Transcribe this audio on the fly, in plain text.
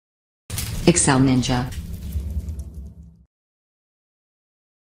Excel Ninja.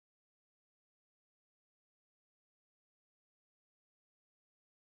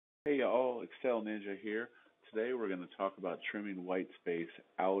 Hey y'all, Excel Ninja here. Today we're going to talk about trimming white space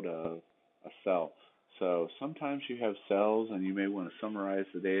out of a cell. So sometimes you have cells and you may want to summarize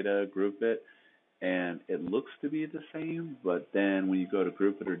the data, group it, and it looks to be the same, but then when you go to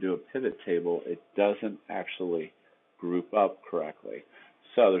group it or do a pivot table, it doesn't actually group up correctly.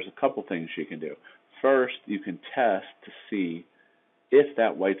 So there's a couple things you can do. First, you can test to see if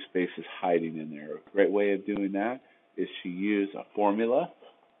that white space is hiding in there. A great way of doing that is to use a formula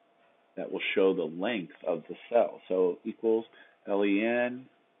that will show the length of the cell. So equals LEN,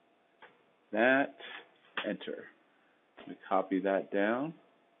 that, enter. We copy that down.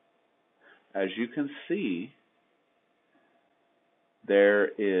 As you can see, there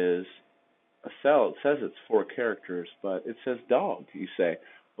is a cell. It says it's 4 characters, but it says dog. You say,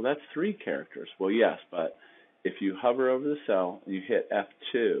 well, that's 3 characters. Well, yes, but if you hover over the cell and you hit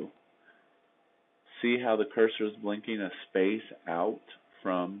F2, see how the cursor is blinking a space out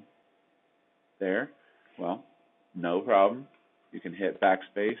from there? Well, no problem. You can hit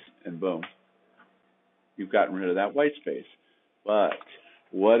backspace and boom, you've gotten rid of that white space. But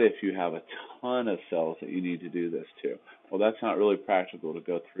what if you have a ton of cells that you need to do this to? Well, that's not really practical to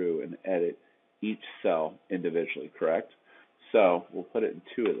go through and edit each cell individually, correct? So we'll put it in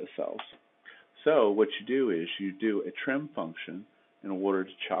 2 of the cells. So what you do is you do a trim function in order to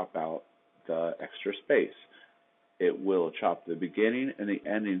chop out the extra space. It will chop the beginning and the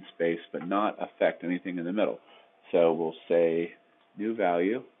ending space, but not affect anything in the middle. So we'll say new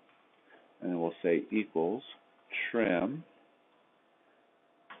value, and we'll say equals trim,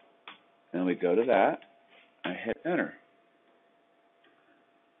 and we go to that, and hit enter.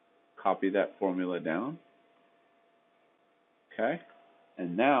 Copy that formula down. Okay,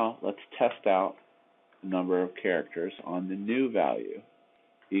 and now let's test out the number of characters on the new value.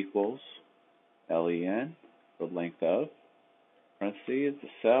 Equals LEN, the length of, parentheses, the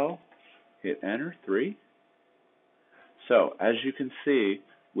cell, hit enter, 3. So as you can see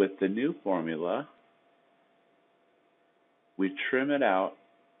with the new formula, we trim it out,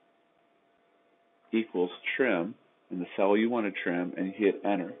 equals trim, in the cell you want to trim, and hit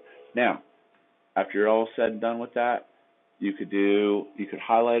enter. Now, after you're all said and done with that, you could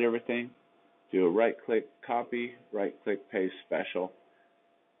highlight everything, do a right-click copy, right-click paste special,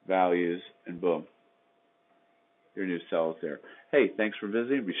 values, and boom. Your new cell is there. Hey, thanks for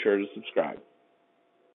visiting. Be sure to subscribe.